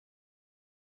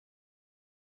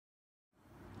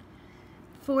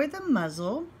For the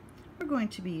muzzle, we're going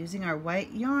to be using our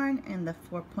white yarn and the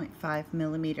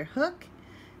 4.5mm hook,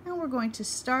 and we're going to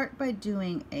start by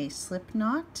doing a slip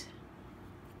knot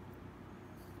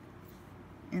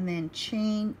and then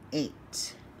chain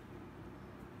 8.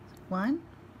 1,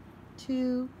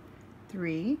 2,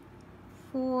 3,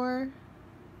 4,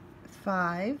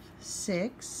 5,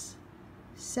 6,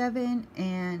 7,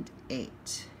 and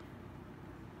 8.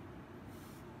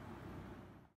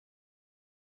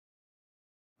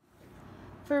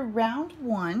 For round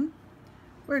 1,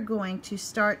 we're going to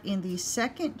start in the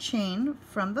second chain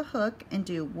from the hook and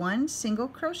do 1 single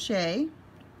crochet.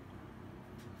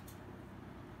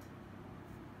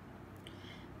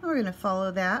 And we're going to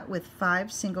follow that with 5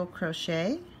 single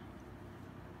crochet.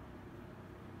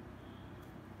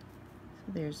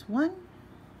 So there's 1,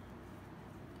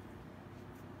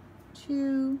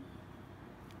 2,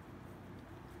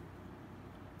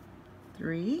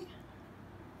 3,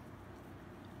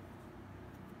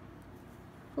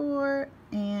 4,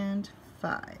 and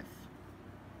 5.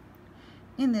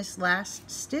 In this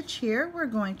last stitch here, we're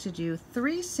going to do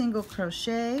 3 single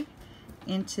crochet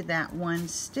into that 1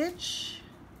 stitch.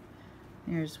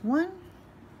 There's 1,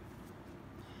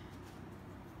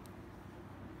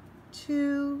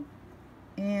 2,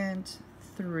 and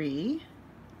 3.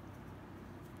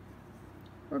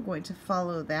 We're going to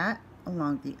follow that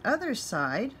along the other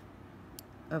side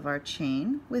of our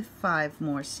chain with 5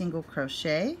 more single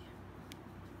crochet.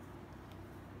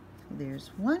 There's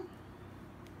 1,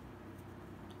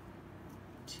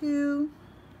 2,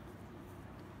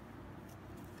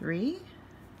 3,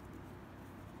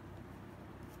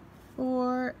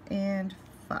 4, and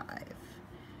 5.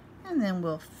 And then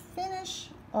we'll finish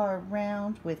our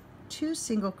round with 2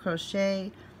 single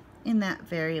crochet in that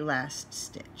very last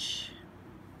stitch.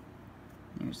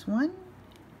 There's 1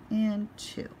 and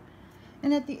 2.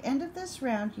 And at the end of this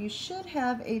round, you should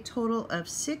have a total of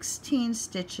 16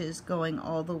 stitches going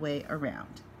all the way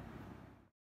around.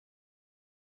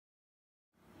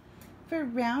 For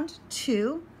round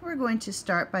 2, we're going to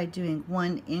start by doing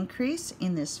 1 increase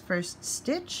in this first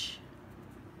stitch.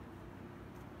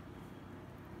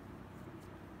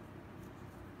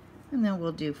 And then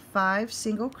we'll do 5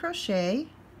 single crochet.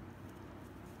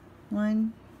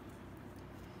 1,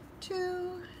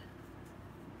 2,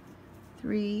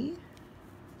 3,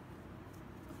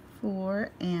 4,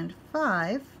 and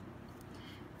 5.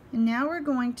 And now we're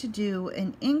going to do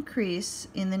an increase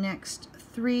in the next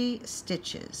 3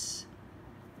 stitches.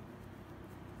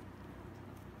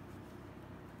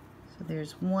 So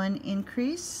there's 1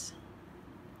 increase,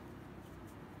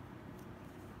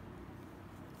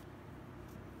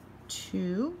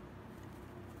 2,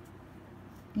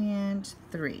 and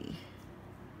 3.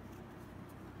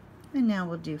 And now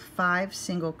we'll do 5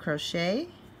 single crochet.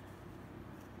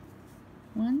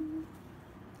 1,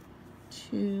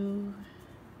 2,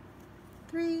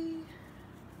 3,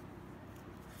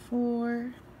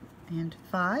 4, and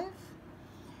 5.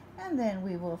 And then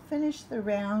we will finish the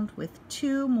round with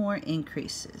 2 more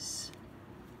increases.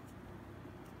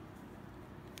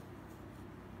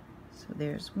 So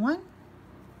there's 1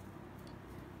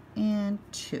 and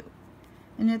 2.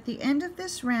 And at the end of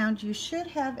this round, you should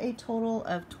have a total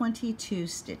of 22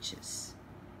 stitches.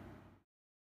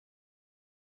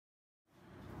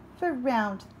 For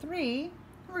round 3,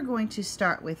 we're going to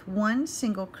start with 1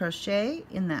 single crochet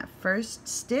in that first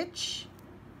stitch.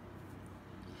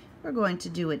 We're going to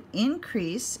do an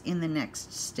increase in the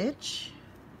next stitch.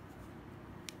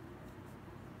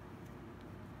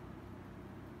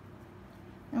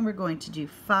 And we're going to do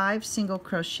 5 single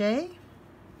crochet.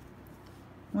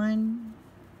 1,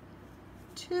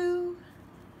 2,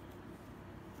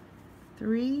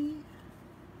 3,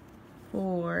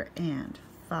 4, and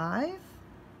 5.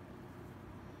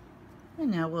 And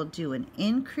now we'll do an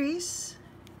increase.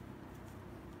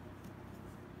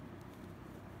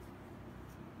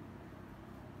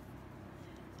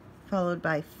 Followed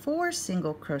by 4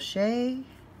 single crochet.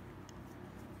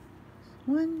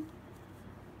 1,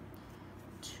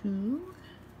 2,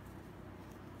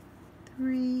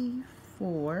 3,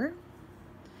 4.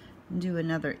 And do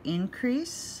another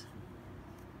increase.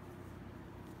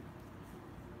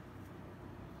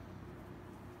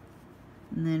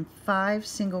 And then 5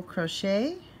 single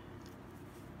crochet.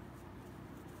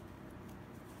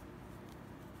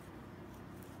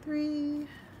 3,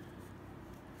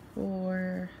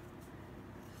 4,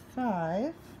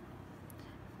 5.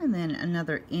 And then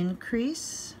another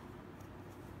increase.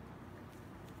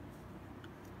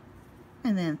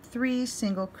 And then 3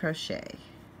 single crochet.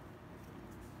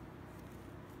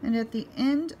 And at the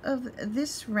end of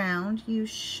this round, you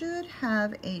should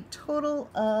have a total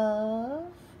of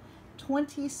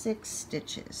 26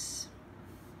 stitches.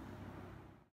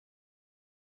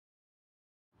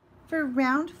 For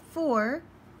round 4,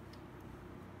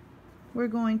 we're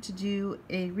going to do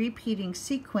a repeating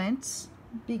sequence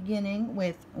beginning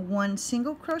with 1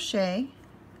 single crochet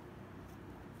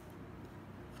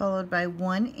followed by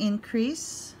 1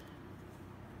 increase,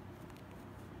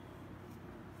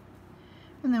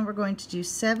 and then we're going to do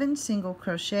 7 single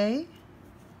crochet,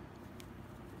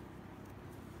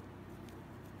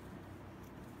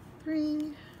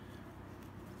 3,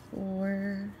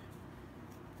 4,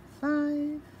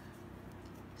 5,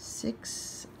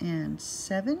 6, and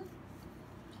 7.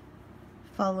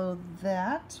 Follow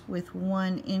that with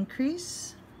 1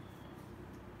 increase,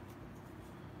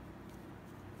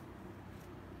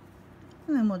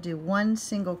 and then we'll do 1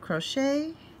 single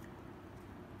crochet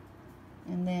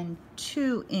and then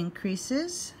 2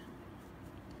 increases.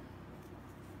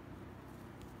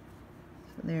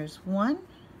 So there's 1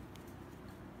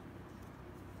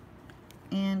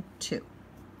 and 2.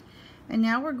 And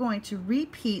now we're going to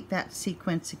repeat that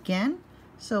sequence again.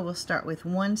 So we'll start with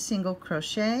 1 single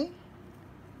crochet,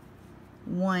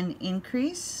 1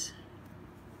 increase,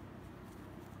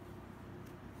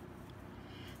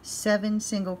 7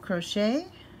 single crochet,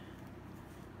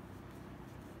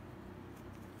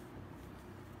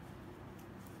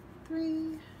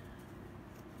 3,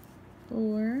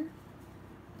 4,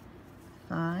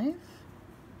 5,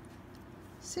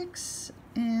 6,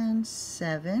 and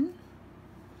 7.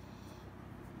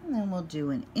 And then we'll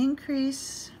do an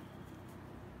increase,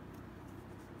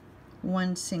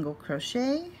 1 single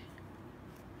crochet,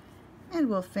 and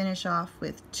we'll finish off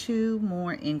with 2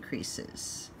 more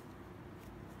increases.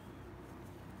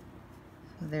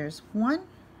 So there's 1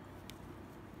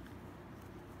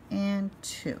 and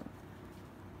 2.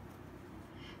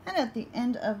 And at the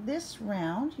end of this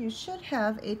round, you should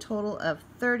have a total of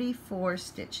 34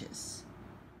 stitches.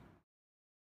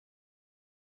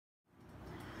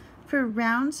 For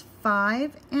rounds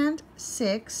 5 and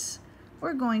 6,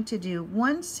 we're going to do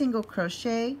 1 single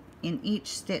crochet in each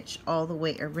stitch all the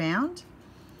way around.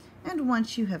 And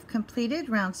once you have completed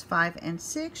rounds 5 and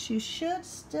 6, you should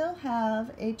still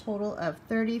have a total of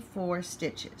 34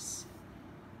 stitches.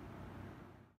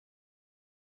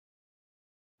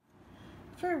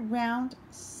 For round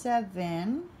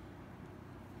 7,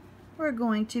 we're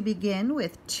going to begin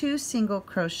with 2 single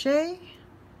crochet,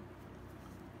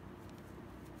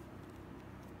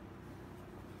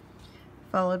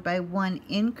 followed by 1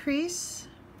 increase,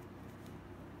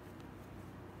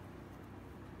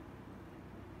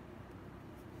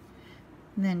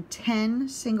 and then 10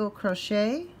 single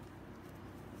crochet,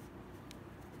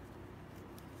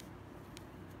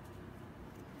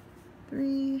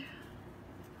 3,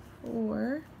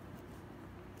 4,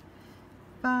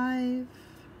 5,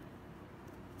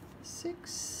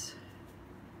 6,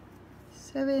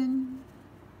 7,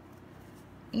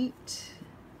 8,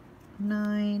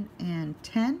 9, and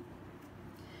 10.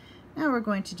 Now we're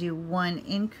going to do 1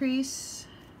 increase,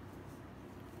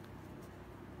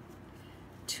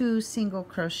 2 single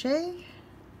crochet,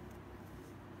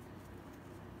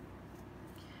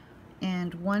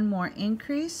 and 1 more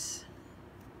increase,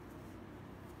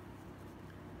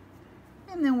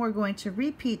 and then we're going to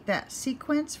repeat that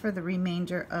sequence for the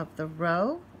remainder of the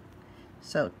row.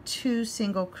 So 2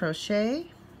 single crochet,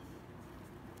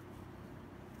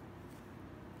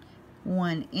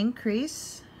 1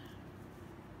 increase,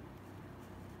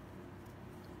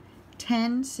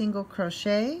 10 single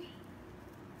crochet,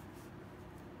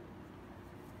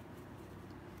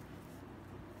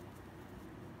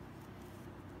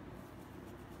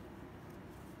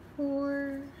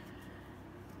 4,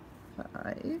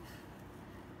 5,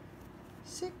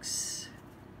 6,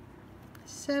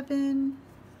 7,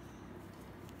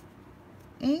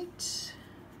 8,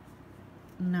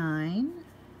 9,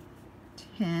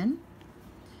 10.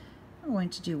 We're going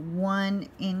to do 1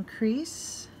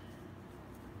 increase,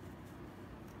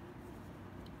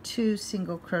 2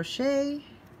 single crochet,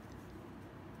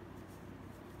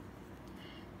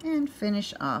 and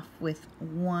finish off with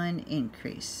 1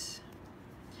 increase.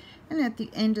 And at the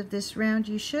end of this round,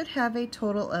 you should have a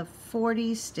total of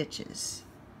 40 stitches.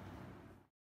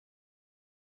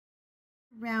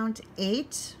 Round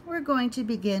 8, we're going to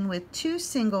begin with 2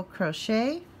 single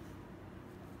crochet,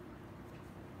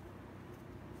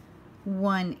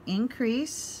 1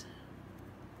 increase,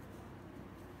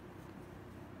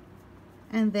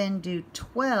 and then do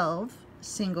 12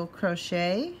 single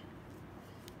crochet.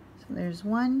 So there's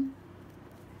 1,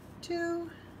 2,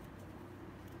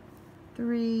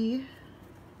 3,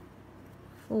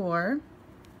 4,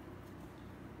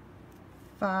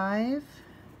 5,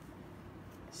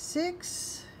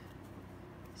 6,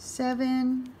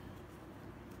 7,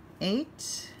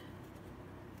 8,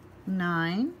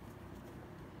 9,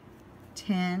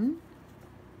 10,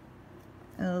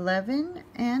 11,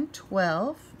 and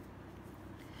 12.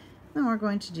 Then we're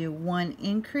going to do 1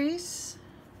 increase,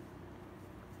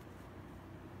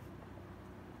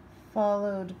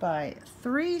 followed by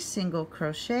 3 single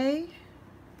crochet,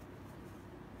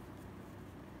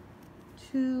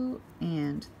 2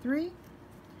 and 3,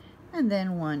 and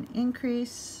then 1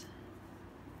 increase.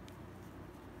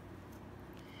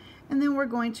 And then we're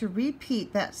going to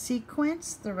repeat that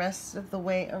sequence the rest of the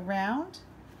way around.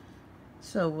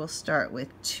 So we'll start with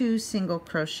 2 single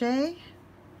crochet,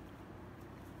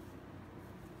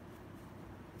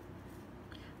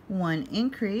 1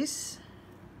 increase,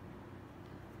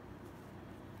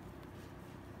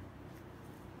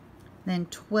 then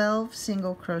 12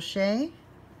 single crochet.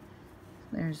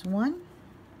 There's 1,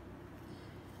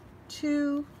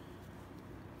 2,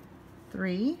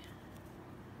 3,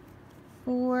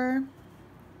 4,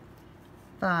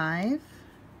 5,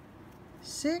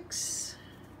 6,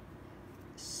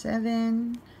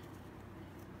 7,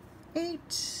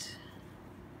 8,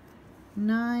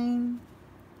 9,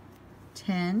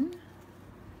 10,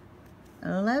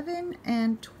 11,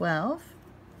 and 12.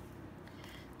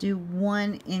 Do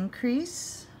 1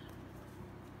 increase,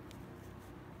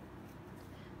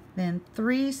 then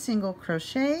 3 single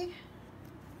crochet,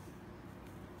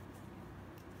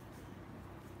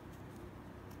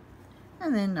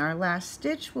 and then our last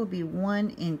stitch will be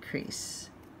 1 increase.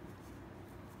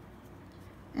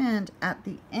 And at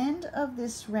the end of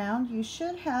this round, you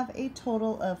should have a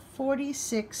total of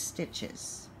 46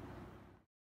 stitches.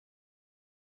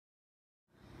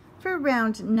 For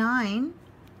round 9,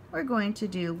 we're going to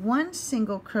do 1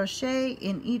 single crochet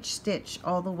in each stitch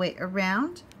all the way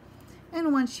around.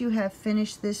 And once you have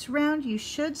finished this round, you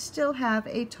should still have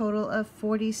a total of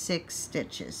 46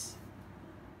 stitches.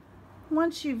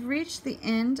 Once you've reached the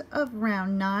end of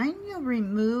round 9, you'll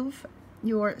remove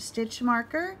your stitch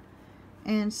marker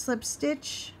and slip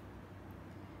stitch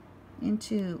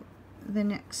into the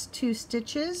next 2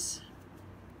 stitches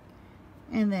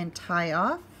and then tie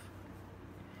off.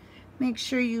 Make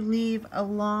sure you leave a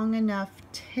long enough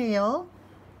tail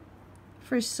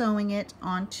for sewing it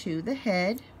onto the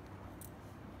head.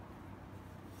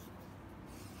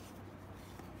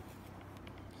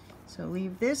 So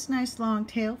leave this nice long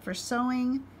tail for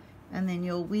sewing, and then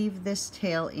you'll weave this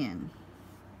tail in.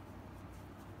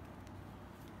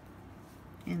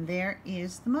 And there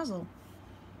is the muzzle.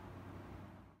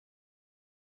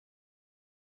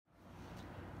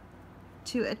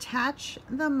 To attach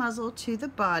the muzzle to the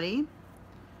body,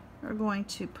 we're going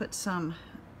to put some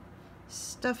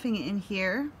stuffing in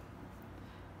here.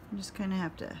 I'm just going to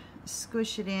have to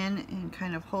squish it in and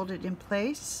kind of hold it in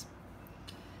place.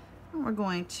 And we're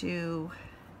going to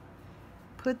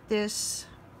put this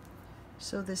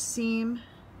so the seam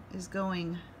is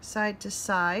going side to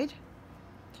side.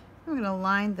 We're going to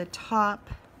line the top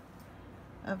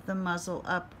of the muzzle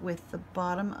up with the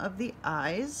bottom of the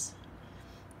eyes.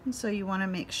 And so you want to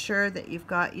make sure that you've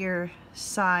got your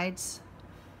sides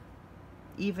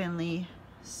evenly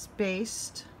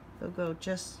spaced. They'll go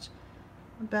just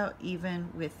about even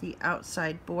with the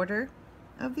outside border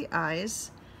of the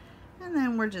eyes. And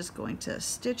then we're just going to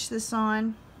stitch this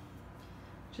on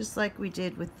just like we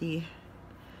did with the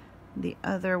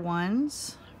other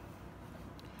ones.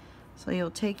 So you'll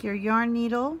take your yarn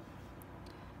needle,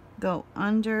 go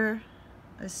under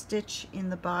a stitch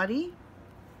in the body,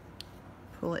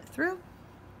 pull it through,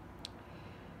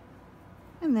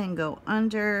 and then go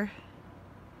under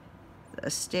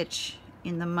a stitch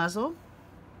in the muzzle.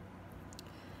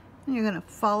 And you're going to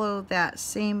follow that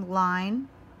same line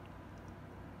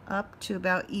up to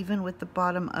about even with the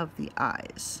bottom of the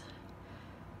eyes.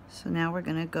 So now we're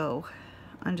going to go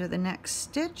under the next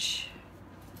stitch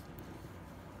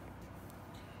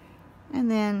and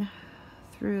then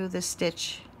through the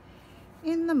stitch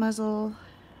in the muzzle,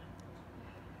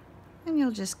 and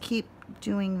you'll just keep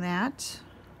doing that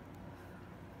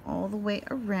all the way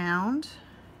around.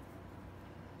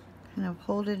 Kind of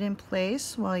hold it in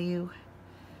place while you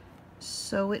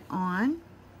sew it on.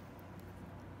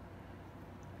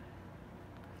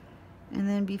 And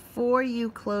then before you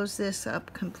close this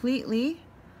up completely,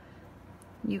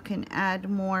 you can add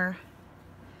more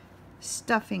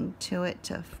stuffing to it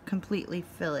to completely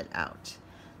fill it out.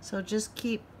 So just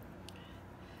keep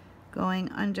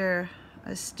going under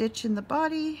a stitch in the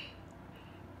body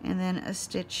and then a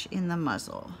stitch in the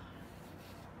muzzle.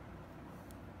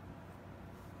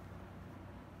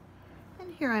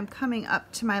 And here I'm coming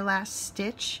up to my last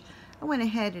stitch. I went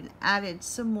ahead and added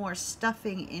some more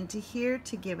stuffing into here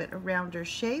to give it a rounder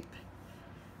shape.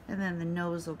 and then the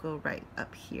nose will go right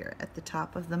up here at the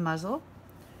top of the muzzle.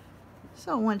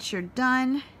 So once you're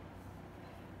done,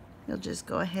 you'll just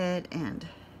go ahead and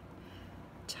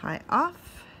tie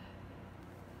off.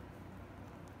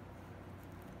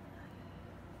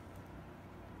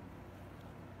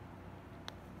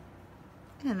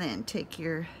 And then take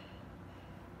your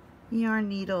yarn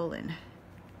needle and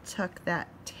tuck that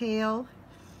tail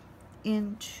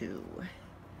into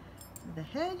the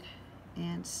head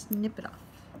and snip it off.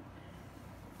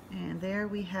 And there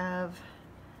we have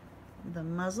the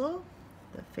muzzle.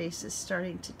 The face is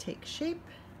starting to take shape.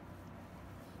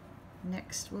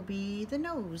 Next will be the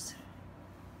nose.